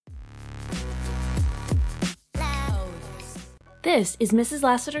This is Mrs.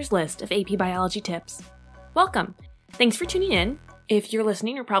 Lassiter's list of AP Biology tips. Welcome! Thanks for tuning in. If you're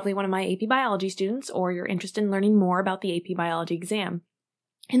listening, you're probably one of my AP Biology students, or you're interested in learning more about the AP Biology exam.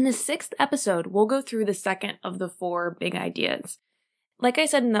 In the sixth episode, we'll go through the second of the 4 big ideas. Like I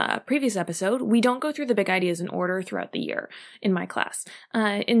said in the previous episode, we don't go through the big ideas in order throughout the year in my class.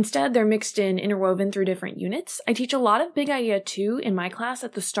 Instead, they're mixed in, interwoven through different units. I teach a lot of Big Idea 2 in my class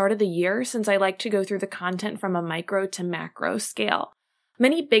at the start of the year, since I like to go through the content from a micro to macro scale.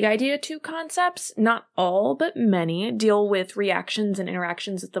 Many Big Idea 2 concepts, not all, but many, deal with reactions and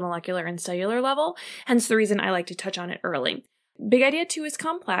interactions at the molecular and cellular level, hence the reason I like to touch on it early. Big Idea 2 is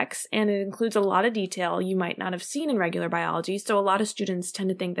complex, and it includes a lot of detail you might not have seen in regular biology, so a lot of students tend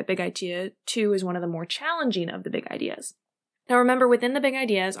to think that Big Idea 2 is one of the more challenging of the big ideas. Now remember, within the big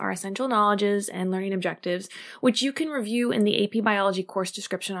ideas are essential knowledges and learning objectives, which you can review in the AP Biology course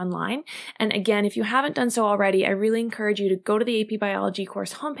description online. And again, if you haven't done so already, I really encourage you to go to the AP Biology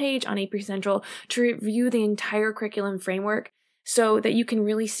course homepage on AP Central to review the entire curriculum framework, so that you can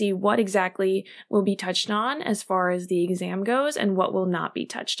really see what exactly will be touched on as far as the exam goes and what will not be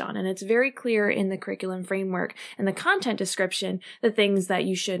touched on. And it's very clear in the curriculum framework and the content description the things that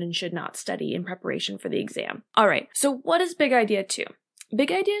you should and should not study in preparation for the exam. All right, so what is Big Idea 2?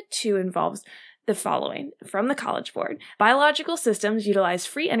 Big Idea 2 involves the following from the College Board. Biological systems utilize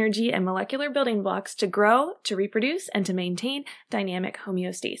free energy and molecular building blocks to grow, to reproduce, and to maintain dynamic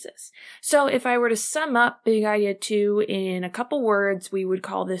homeostasis. So if I were to sum up Big Idea 2 in a couple words, we would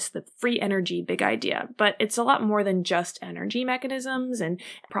call this the free energy big idea. But it's a lot more than just energy mechanisms and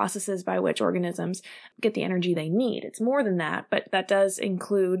processes by which organisms get the energy they need. It's more than that, but that does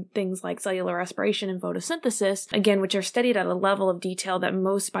include things like cellular respiration and photosynthesis, again, which are studied at a level of detail that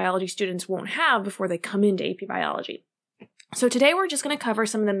most biology students won't have before they come into AP Biology. So today we're just going to cover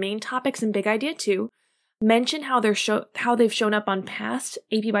some of the main topics in Big Idea 2, mention how they've shown up on past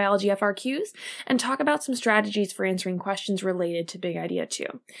AP Biology FRQs, and talk about some strategies for answering questions related to Big Idea 2.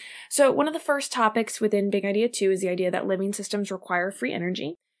 So one of the first topics within Big Idea 2 is the idea that living systems require free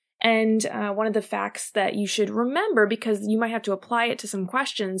energy. And one of the facts that you should remember, because you might have to apply it to some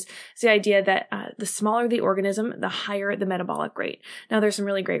questions, is the idea that the smaller the organism, the higher the metabolic rate. Now, there's some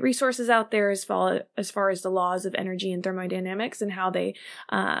really great resources out there as far as the laws of energy and thermodynamics and how they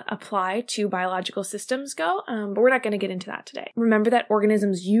apply to biological systems go, but we're not going to get into that today. Remember that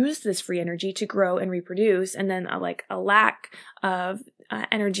organisms use this free energy to grow and reproduce, and then a lack of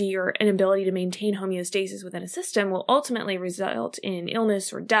energy or inability to maintain homeostasis within a system will ultimately result in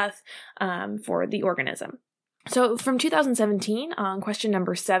illness or death for the organism. So from 2017, on question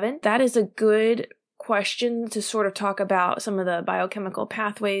number 7, that is a good question to sort of talk about some of the biochemical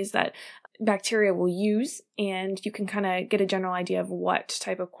pathways that bacteria will use, and you can kind of get a general idea of what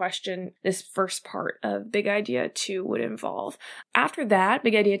type of question this first part of Big Idea 2 would involve. After that,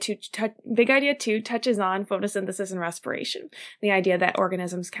 Big Idea 2 touches on photosynthesis and respiration, the idea that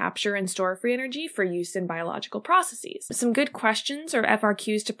organisms capture and store free energy for use in biological processes. Some good questions or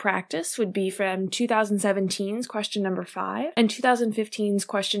FRQs to practice would be from 2017's question number 5 and 2015's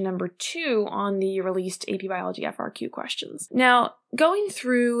question number 2 on the released AP Biology FRQ questions. Now, going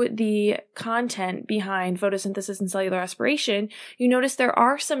through the content behind photosynthesis and cellular respiration, you notice there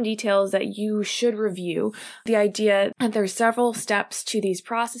are some details that you should review. The idea that there's several steps to these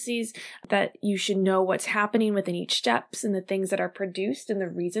processes, that you should know what's happening within each steps and the things that are produced and the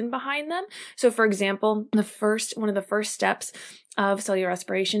reason behind them. So for example, one of the first steps of cellular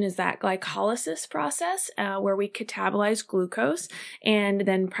respiration is that glycolysis process, where we catabolize glucose and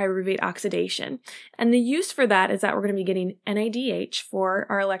then pyruvate oxidation. And the use for that is that we're going to be getting NADH for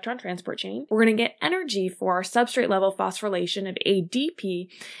our electron transport chain. We're going to get energy for our substrate level phosphorylation of ADP,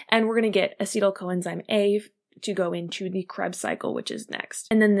 and we're going to get acetyl coenzyme A to go into the Krebs cycle, which is next.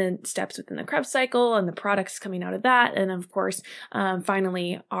 And then the steps within the Krebs cycle and the products coming out of that. And of course,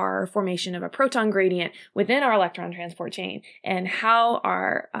 finally, our formation of a proton gradient within our electron transport chain, and how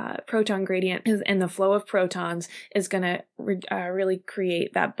our proton gradient and the flow of protons is going to really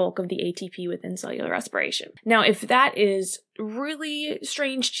create that bulk of the ATP within cellular respiration. Now, if that is really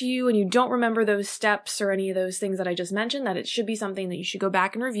strange to you and you don't remember those steps or any of those things that I just mentioned, that it should be something that you should go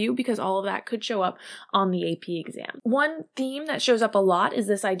back and review, because all of that could show up on the AP exam. One theme that shows up a lot is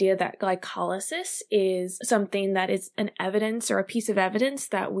this idea that glycolysis is something that is an evidence or a piece of evidence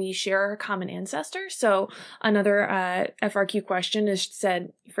that we share a common ancestor. So another FRQ question is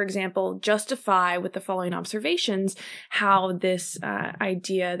said, for example, justify with the following observations how this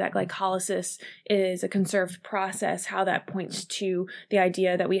idea that glycolysis is a conserved process, how that points points to the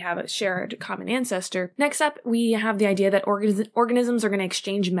idea that we have a shared common ancestor. Next up, we have the idea that organisms are going to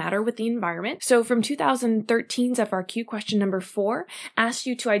exchange matter with the environment. So from 2013's FRQ, question number 4 asked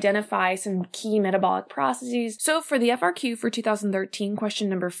you to identify some key metabolic processes. So for the FRQ for 2013, question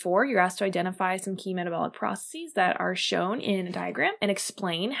number 4, you're asked to identify some key metabolic processes that are shown in a diagram and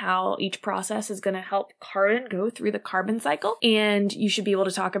explain how each process is going to help carbon go through the carbon cycle. And you should be able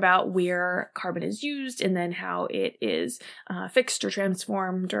to talk about where carbon is used and then how it is fixed or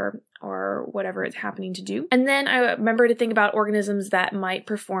transformed or whatever it's happening to do. And then I remember to think about organisms that might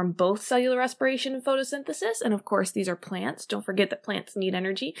perform both cellular respiration and photosynthesis. And of course, these are plants. Don't forget that plants need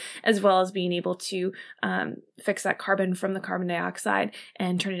energy, as well as being able to fix that carbon from the carbon dioxide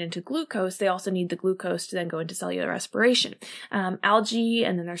and turn it into glucose. They also need the glucose to then go into cellular respiration. Algae,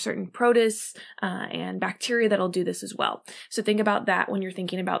 and then there's certain protists and bacteria that'll do this as well. So think about that when you're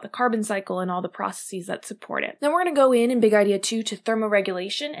thinking about the carbon cycle and all the processes that support it. Then we're going to go in Big Idea 2 to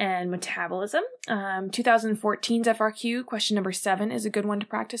thermoregulation and metabolism. 2014's FRQ, question number 7 is a good one to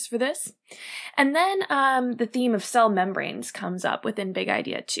practice for this. And then the theme of cell membranes comes up within Big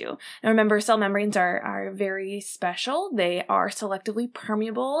Idea 2. Now remember, cell membranes are very special. They are selectively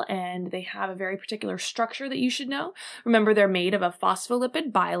permeable and they have a very particular structure that you should know. Remember, they're made of a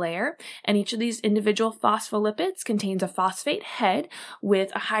phospholipid bilayer, and each of these individual phospholipids contains a phosphate head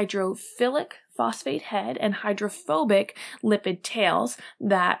with a hydrophilic phosphate head and hydrophobic lipid tails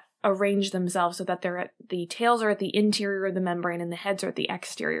that arrange themselves so that the tails are at the interior of the membrane and the heads are at the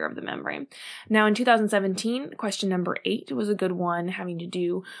exterior of the membrane. Now in 2017, question number 8 was a good one having to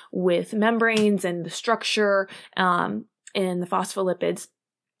do with membranes and the structure in the phospholipids.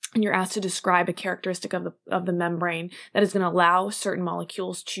 And you're asked to describe a characteristic of the membrane that is going to allow certain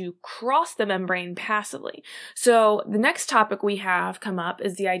molecules to cross the membrane passively. So the next topic we have come up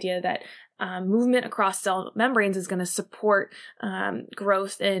is the idea that movement across cell membranes is going to support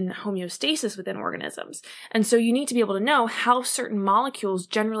growth and homeostasis within organisms. And so you need to be able to know how certain molecules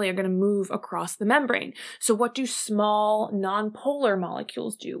generally are going to move across the membrane. So what do small nonpolar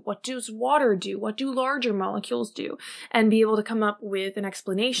molecules do? What does water do? What do larger molecules do? And be able to come up with an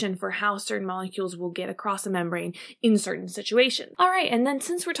explanation for how certain molecules will get across a membrane in certain situations. All right, and then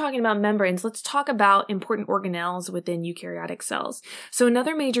since we're talking about membranes, let's talk about important organelles within eukaryotic cells. So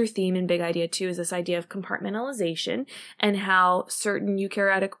another major theme in Big Idea 2 is this idea of compartmentalization and how certain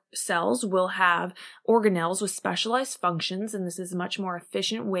eukaryotic cells will have organelles with specialized functions, and this is a much more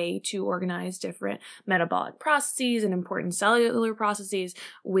efficient way to organize different metabolic processes and important cellular processes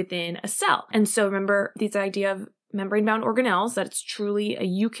within a cell. And so remember this idea of membrane-bound organelles, that it's truly a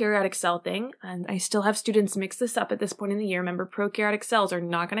eukaryotic cell thing. And I still have students mix this up at this point in the year. Remember, prokaryotic cells are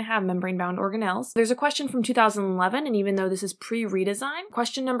not going to have membrane-bound organelles. There's a question from 2011, and even though this is pre-redesign,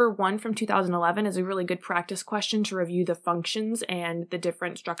 question number 1 from 2011 is a really good practice question to review the functions and the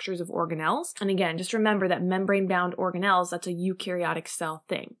different structures of organelles. And again, just remember that membrane-bound organelles, that's a eukaryotic cell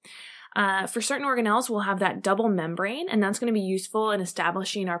thing. For certain organelles, we'll have that double membrane, and that's going to be useful in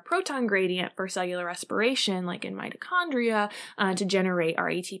establishing our proton gradient for cellular respiration, like in mitochondria, to generate our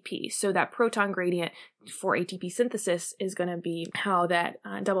ATP. So that proton gradient for ATP synthesis is going to be how that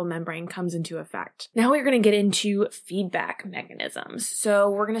double membrane comes into effect. Now we're going to get into feedback mechanisms. So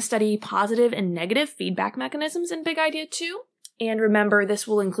we're going to study positive and negative feedback mechanisms in Big Idea 2. And remember, this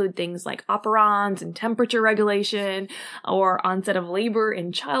will include things like operons and temperature regulation or onset of labor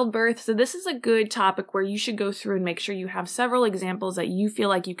and childbirth. So this is a good topic where you should go through and make sure you have several examples that you feel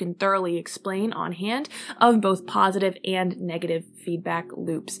like you can thoroughly explain on hand of both positive and negative feedback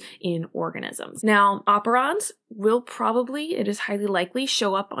loops in organisms. Now, operons will probably, it is highly likely,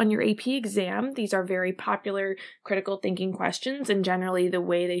 show up on your AP exam. These are very popular critical thinking questions, and generally the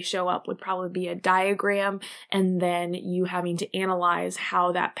way they show up would probably be a diagram and then you having to analyze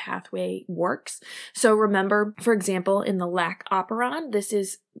how that pathway works. So remember, for example, in the lac operon, this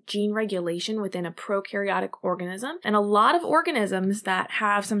is gene regulation within a prokaryotic organism. And a lot of organisms that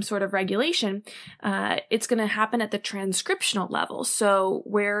have some sort of regulation, it's going to happen at the transcriptional level. So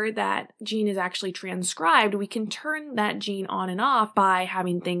where that gene is actually transcribed, we can turn that gene on and off by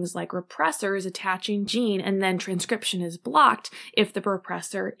having things like repressors attaching gene, and then transcription is blocked if the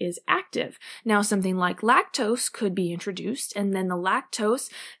repressor is active. Now, something like lactose could be introduced, and then the lactose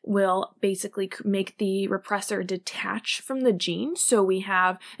will basically make the repressor detach from the gene. So we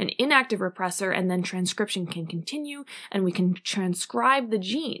have an inactive repressor, and then transcription can continue and we can transcribe the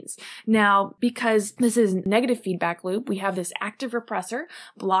genes. Now, because this is a negative feedback loop, we have this active repressor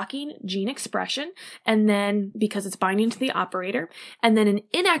blocking gene expression, and then because it's binding to the operator, and then an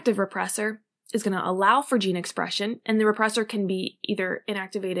inactive repressor is going to allow for gene expression, and the repressor can be either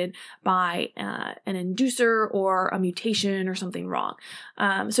inactivated by an inducer or a mutation or something wrong.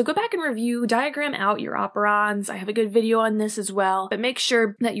 So go back and review, diagram out your operons. I have a good video on this as well, but make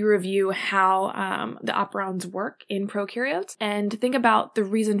sure that you review how the operons work in prokaryotes and think about the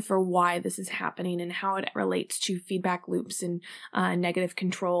reason for why this is happening and how it relates to feedback loops and negative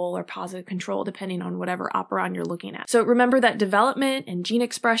control or positive control, depending on whatever operon you're looking at. So remember that development and gene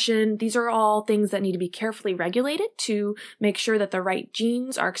expression, these are all things that need to be carefully regulated to make sure that the right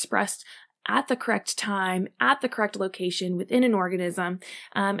genes are expressed at the correct time, at the correct location within an organism.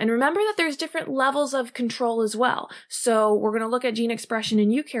 And remember that there's different levels of control as well. So we're going to look at gene expression in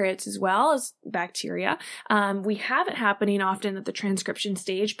eukaryotes as well as bacteria. We have it happening often at the transcription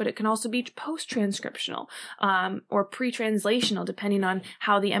stage, but it can also be post-transcriptional or pre-translational, depending on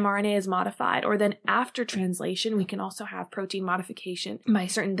how the mRNA is modified. Or then after translation, we can also have protein modification by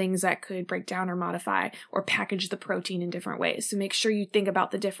certain things that could break down or modify or package the protein in different ways. So make sure you think about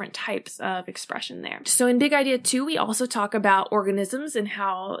the different types of expression there. So in Big Idea 2, we also talk about organisms and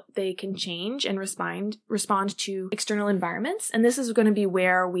how they can change and respond to external environments. And this is going to be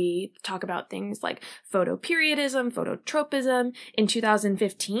where we talk about things like photoperiodism, phototropism. In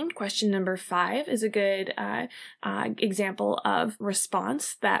 2015, question number 5 is a good example of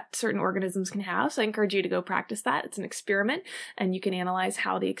response that certain organisms can have. So I encourage you to go practice that. It's an experiment, and you can analyze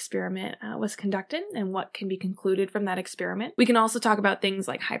how the experiment was conducted and what can be concluded from that experiment. We can also talk about things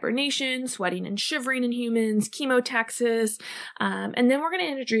like hibernation, sweating and shivering in humans, chemotaxis, and then we're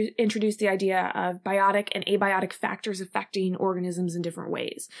going to introduce the idea of biotic and abiotic factors affecting organisms in different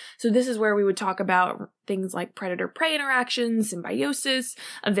ways. So this is where we would talk about things like predator-prey interactions, symbiosis,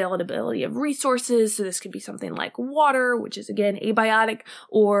 availability of resources. So this could be something like water, which is again abiotic,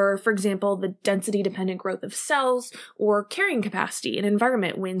 or for example, the density-dependent growth of cells, or carrying capacity in an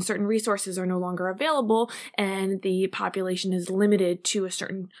environment when certain resources are no longer available and the population is limited to a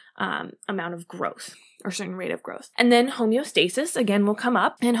certain amount of growth or certain rate of growth. And then homeostasis, again, will come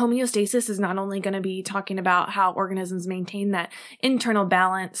up. And homeostasis is not only going to be talking about how organisms maintain that internal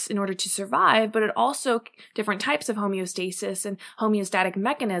balance in order to survive, but it also, different types of homeostasis and homeostatic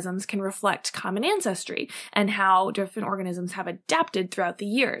mechanisms can reflect common ancestry and how different organisms have adapted throughout the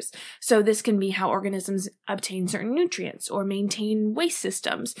years. So this can be how organisms obtain certain nutrients or maintain waste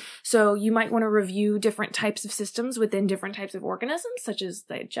systems. So you might want to review different types of systems within different types of organisms, such as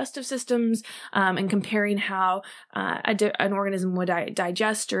digestive systems, and comparing how an organism would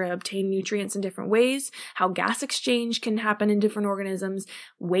digest or obtain nutrients in different ways, how gas exchange can happen in different organisms,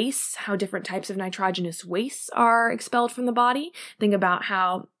 wastes, how different types of nitrogenous wastes are expelled from the body. Think about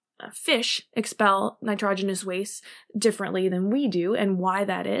how fish expel nitrogenous wastes differently than we do and why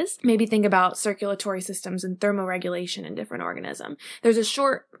that is. Maybe think about circulatory systems and thermoregulation in different organisms. There's a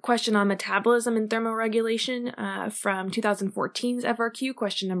short question on metabolism and thermoregulation from 2014's FRQ,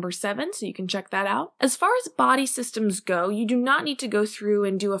 question number 7, so you can check that out. As far as body systems go, you do not need to go through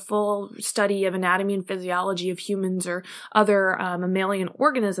and do a full study of anatomy and physiology of humans or other mammalian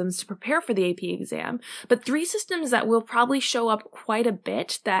organisms to prepare for the AP exam, but 3 systems that will probably show up quite a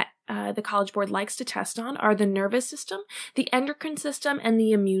bit that the College Board likes to test on are the nervous system, the endocrine system, and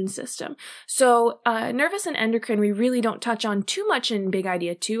the immune system. So nervous and endocrine we really don't touch on too much in Big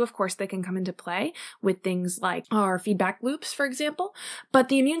Idea 2. Of course, they can come into play with things like our feedback loops, for example. But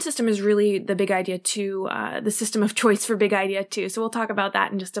the immune system is really the Big Idea 2, the system of choice for Big Idea 2. So we'll talk about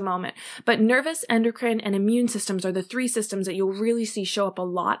that in just a moment. But nervous, endocrine, and immune systems are the 3 systems that you'll really see show up a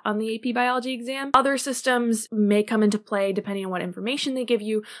lot on the AP Biology exam. Other systems may come into play depending on what information they give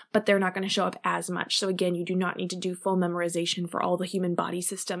you, but they're not going to show up as much. So again, you do not need to do full memorization for all the human body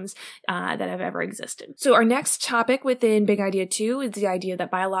systems that have ever existed. So our next topic within Big Idea 2 is the idea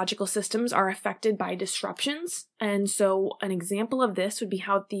that biological systems are affected by disruptions. And so an example of this would be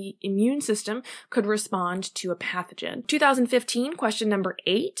how the immune system could respond to a pathogen. 2015, question number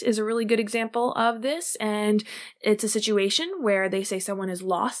 8 is a really good example of this. And it's a situation where they say someone has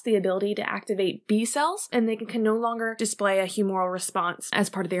lost the ability to activate B cells and they can no longer display a humoral response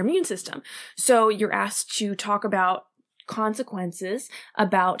as part of their immune system. So you're asked to talk about consequences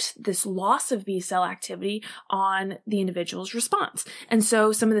about this loss of B cell activity on the individual's response. And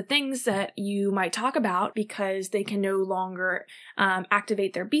so some of the things that you might talk about, because they can no longer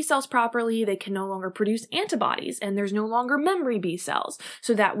activate their B cells properly, they can no longer produce antibodies, and there's no longer memory B cells,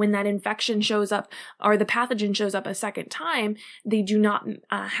 so that when that infection shows up or the pathogen shows up a second time, they do not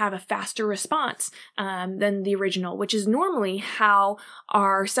have a faster response than the original, which is normally how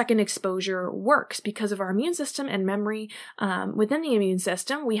our second exposure works. Because of our immune system and memory within the immune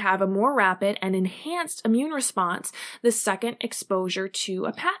system, we have a more rapid and enhanced immune response the second exposure to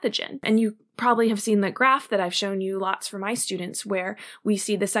a pathogen. And you probably have seen the graph that I've shown you lots for my students, where we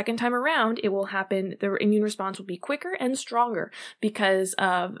see the second time around, it will happen, the immune response will be quicker and stronger because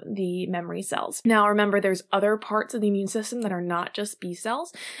of the memory cells. Now remember, there's other parts of the immune system that are not just B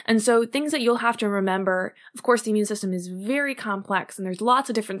cells. And so things that you'll have to remember, of course, the immune system is very complex and there's lots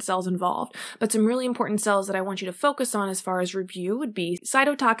of different cells involved, but some really important cells that I want you to focus on as far as review would be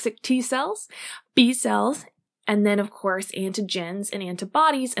cytotoxic T cells, B cells, and then, of course, antigens and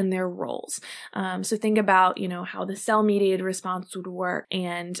antibodies and their roles. So think about, how the cell-mediated response would work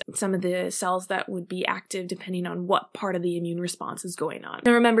and some of the cells that would be active depending on what part of the immune response is going on.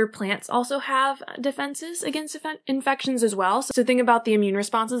 Now remember, plants also have defenses against infections as well. So think about the immune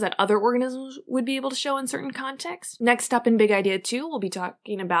responses that other organisms would be able to show in certain contexts. Next up in Big Idea 2, we'll be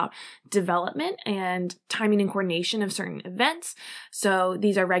talking about development and timing and coordination of certain events. So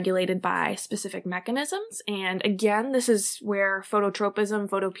these are regulated by specific mechanisms, and again, this is where phototropism,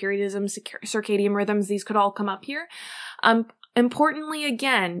 photoperiodism, circadian rhythms, these could all come up here. Importantly,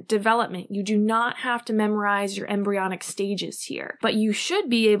 again, development. You do not have to memorize your embryonic stages here, but you should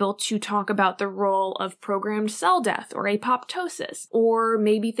be able to talk about the role of programmed cell death or apoptosis, or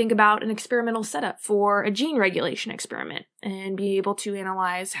maybe think about an experimental setup for a gene regulation experiment and be able to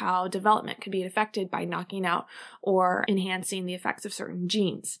analyze how development could be affected by knocking out or enhancing the effects of certain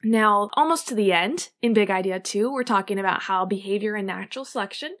genes. Now, almost to the end, in Big Idea 2, we're talking about how behavior and natural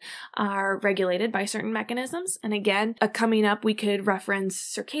selection are regulated by certain mechanisms. And again, coming up, we could reference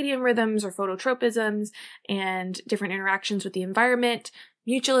circadian rhythms or phototropisms and different interactions with the environment,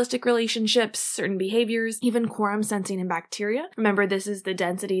 mutualistic relationships, certain behaviors, even quorum sensing in bacteria. Remember, this is the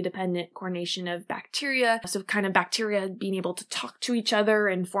density-dependent coordination of bacteria, so kind of bacteria being able to talk to each other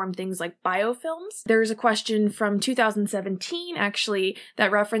and form things like biofilms. There's a question from 2017, actually,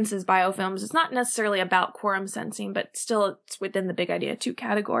 that references biofilms. It's not necessarily about quorum sensing, but still it's within the Big Idea 2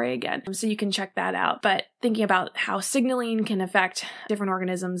 category again, so you can check that out. But thinking about how signaling can affect different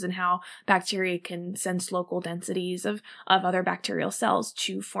organisms and how bacteria can sense local densities of other bacterial cells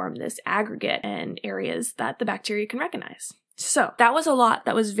to form this aggregate and areas that the bacteria can recognize. So that was a lot.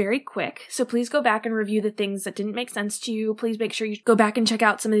 That was very quick. So please go back and review the things that didn't make sense to you. Please make sure you go back and check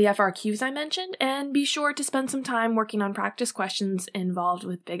out some of the FRQs I mentioned, and be sure to spend some time working on practice questions involved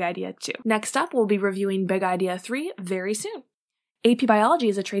with Big Idea 2. Next up, we'll be reviewing Big Idea 3 very soon. AP Biology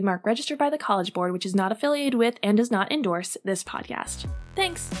is a trademark registered by the College Board, which is not affiliated with and does not endorse this podcast.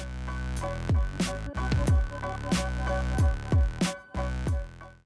 Thanks.